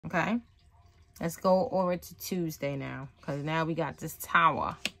Okay? Let's go over to Tuesday now, because now we got this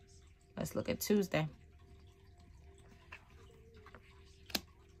Tower. Let's look at Tuesday.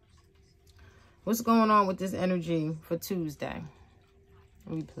 What's going on with this energy for Tuesday?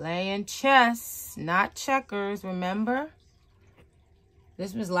 We playing chess, not checkers, remember?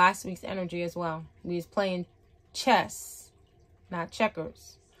 This was last week's energy as well. We was playing chess, not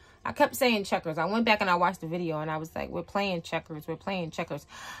checkers. I kept saying checkers. I went back and I watched the video and I was like, we're playing checkers. We're playing checkers.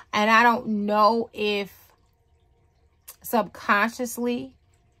 And I don't know if subconsciously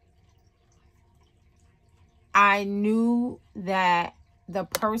I knew that the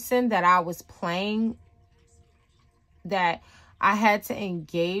person that I was playing, that I had to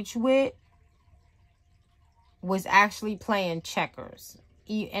engage with, was actually playing checkers.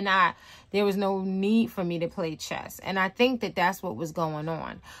 And there was no need for me to play chess. And I think that that's what was going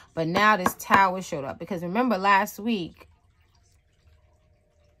on. But now this Tower showed up. Because remember last week,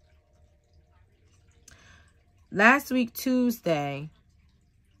 Tuesday,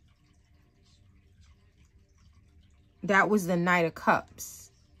 that was the Knight of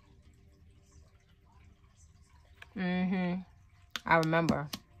Cups. I remember.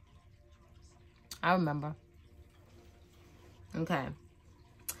 Okay.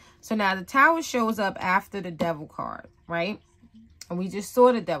 So now the Tower shows up after the Devil card, right? And we just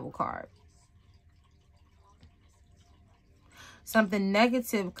saw the Devil card. Something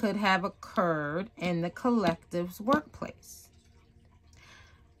negative could have occurred in the collective's workplace.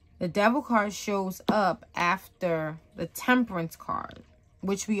 The Devil card shows up after the Temperance card,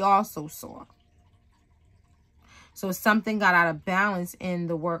 which we also saw. So something got out of balance in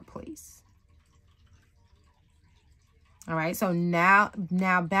the workplace. All right, so now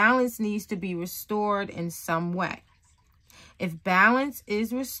balance needs to be restored in some way. If balance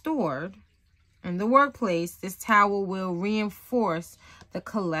is restored in the workplace, this Tower will reinforce the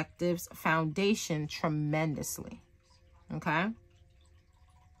collective's foundation tremendously. Okay?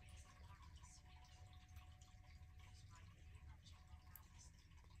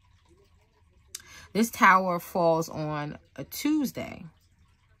 This Tower falls on a Tuesday.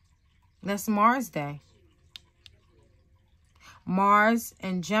 That's Mars Day. Mars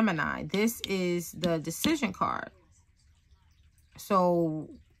and Gemini. This is the decision card.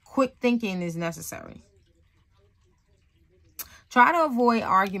 So quick thinking is necessary. Try to avoid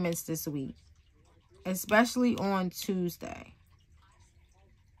arguments this week, especially on Tuesday.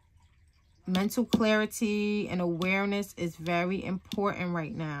 Mental clarity and awareness is very important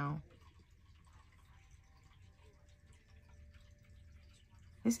right now.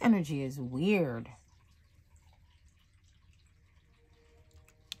 This energy is weird.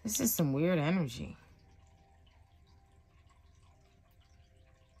 This is some weird energy.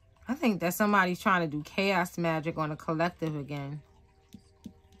 I think that somebody's trying to do chaos magic on a collective again.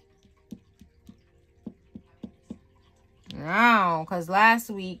 No, because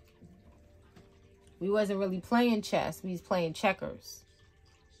last week we wasn't really playing chess. We was playing checkers.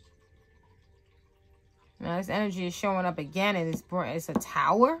 Now this energy is showing up again, and it's a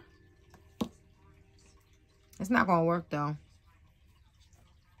Tower. It's not going to work though.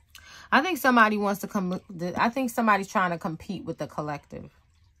 I think somebody wants to come. I think somebody's trying to compete with the collective.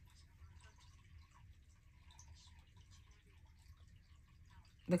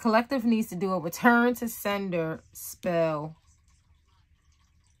 The collective needs to do a return to sender spell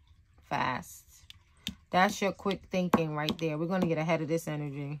fast. That's your quick thinking right there. We're going to get ahead of this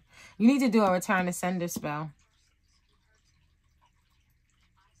energy. You need to do a return to sender spell.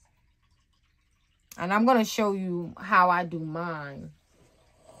 And I'm going to show you how I do mine.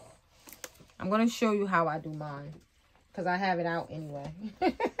 I'm going to show you how I do mine. Because I have it out anyway.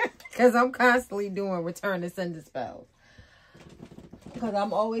 Because I'm constantly doing return to sender spells. Because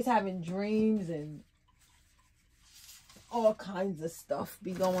I'm always having dreams and all kinds of stuff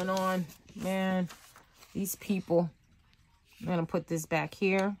be going on. Man, these people. I'm going to put this back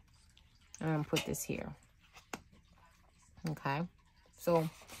here. And I'm going to put this here. Okay. So,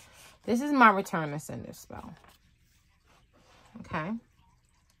 this is my return to sender spell. Okay.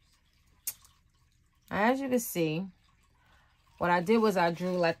 As you can see, what I did was I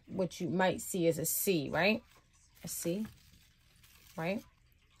drew like what you might see as a C, right? A C, right?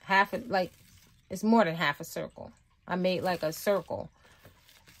 Half, like, it's more than half a circle. I made like a circle.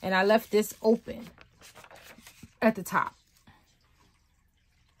 And I left this open at the top.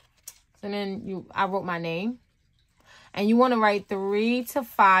 And then I wrote my name. And you want to write 3 to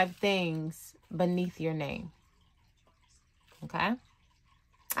 5 things beneath your name. Okay?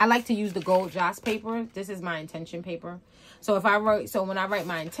 I like to use the gold joss paper. This is my intention paper. So when I write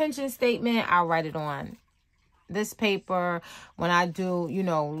my intention statement, I'll write it on This paper, when I do, you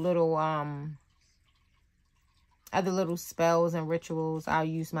know, little, other little spells and rituals, I'll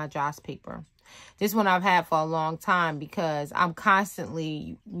use my Joss paper. This one I've had for a long time because I'm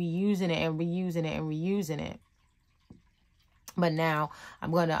constantly reusing it and reusing it and reusing it. But now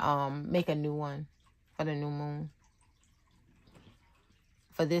I'm going to make a new one for the new moon.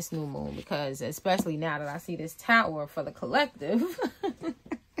 For this new moon, because especially now that I see this tower for the collective.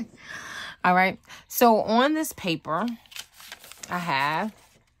 All right. So on this paper, I have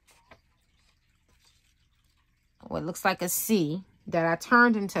what looks like a C that I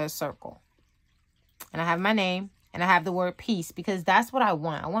turned into a circle. And I have my name and I have the word peace because that's what I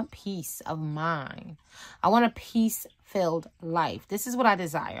want. I want peace of mind. I want a peace-filled life. This is what I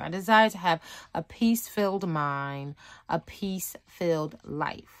desire. I desire to have a peace-filled mind, a peace-filled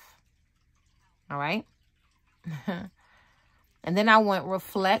life. All right? And then I went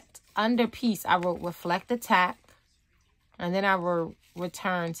reflect under peace. I wrote reflect attack. And then I wrote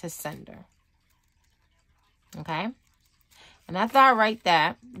return to sender. Okay? And after I write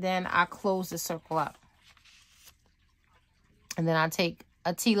that, then I close the circle up. And then I take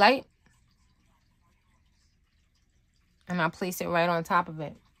a tea light and I place it right on top of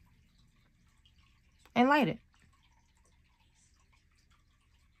it and light it.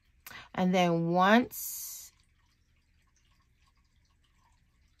 And then once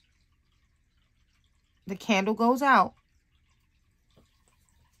the candle goes out,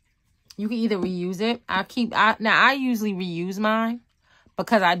 you can either reuse it. Now I usually reuse mine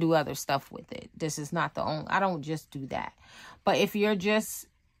because I do other stuff with it. This is not the only, I don't just do that. But if you just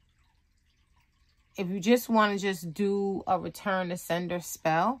want to just do a return to sender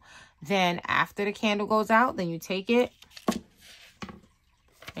spell, then after the candle goes out, then you take it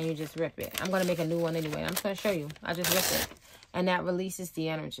and you just rip it. I'm going to make a new one anyway. I'm just going to show you. I just rip it. And that releases the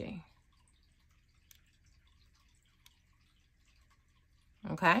energy.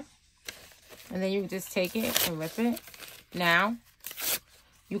 Okay? And then you just take it and rip it. Now,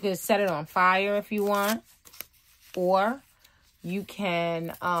 you can set it on fire if you want. Or you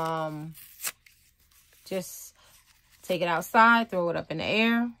can just take it outside, throw it up in the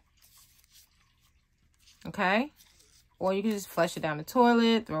air. Okay? Or you can just flush it down the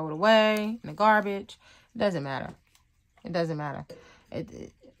toilet, throw it away in the garbage. It doesn't matter. It doesn't matter.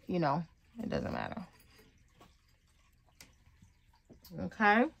 You know, it doesn't matter.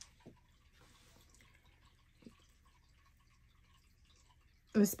 Okay?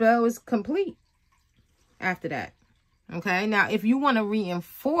 The spell is complete after that. Okay? Now, if you want to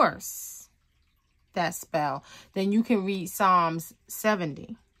reinforce that spell, then you can read Psalms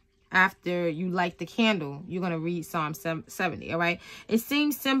 70. After you light the candle, you're going to read Psalm 70, all right? It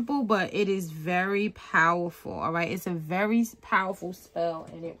seems simple, but it is very powerful, all right? It's a very powerful spell,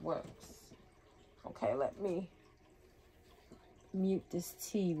 and it works. Okay, let me mute this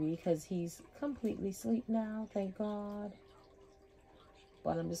TV because he's completely asleep now, thank God.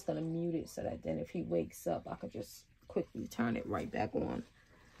 But I'm just going to mute it so that then if he wakes up, I could just quickly turn it right back on.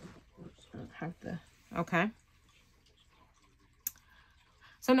 I don't have to, okay?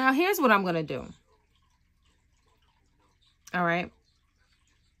 So now here's what I'm going to do. All right.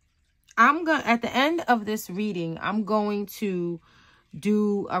 At the end of this reading, I'm going to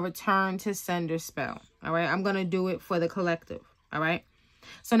do a return to sender spell. All right. I'm going to do it for the collective. All right.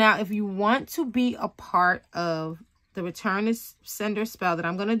 So now if you want to be a part of the return to sender spell that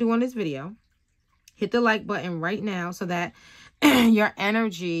I'm going to do on this video, hit the like button right now so that your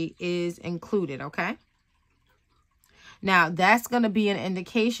energy is included. Okay. Now, that's going to be an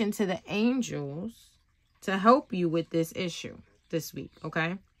indication to the angels to help you with this issue this week,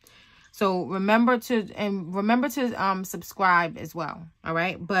 okay? So remember to subscribe as well, all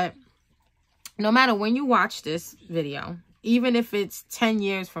right? But no matter when you watch this video, even if it's 10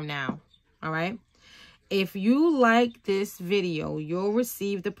 years from now, all right? If you like this video, you'll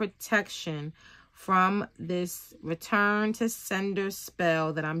receive the protection from this return to sender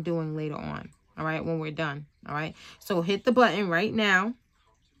spell that I'm doing later on. All right, when we're done. All right. So hit the button right now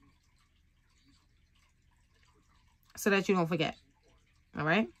so that you don't forget. All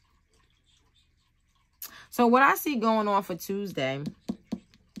right. So what I see going on for Tuesday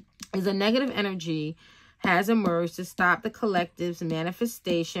is a negative energy has emerged to stop the collective's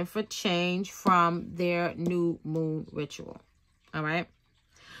manifestation for change from their new moon ritual. All right.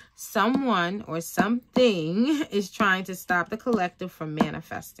 Someone or something is trying to stop the collective from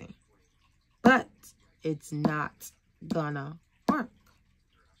manifesting. But it's not gonna work.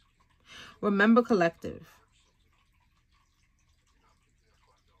 Remember, collective.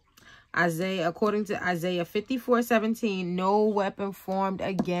 According to Isaiah 54:17, no weapon formed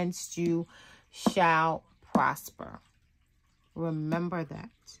against you shall prosper. Remember that.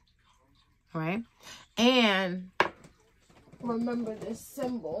 All right? And remember this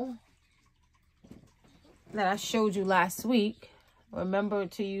symbol that I showed you last week. Remember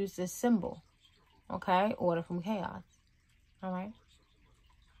to use this symbol. Okay? Order from chaos. All right?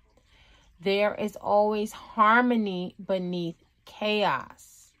 There is always harmony beneath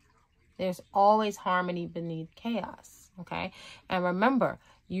chaos. There's always harmony beneath chaos. Okay? And remember,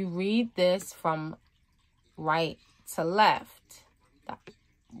 you read this from right to left.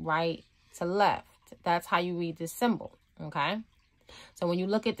 Right to left. That's how you read this symbol. Okay? So when you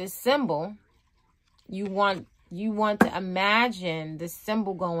look at this symbol, you want to imagine the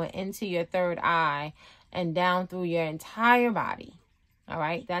symbol going into your third eye and down through your entire body. All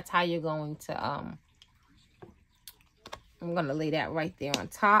right? That's how you're going to, I'm going to lay that right there on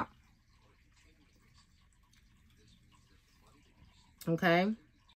top. Okay?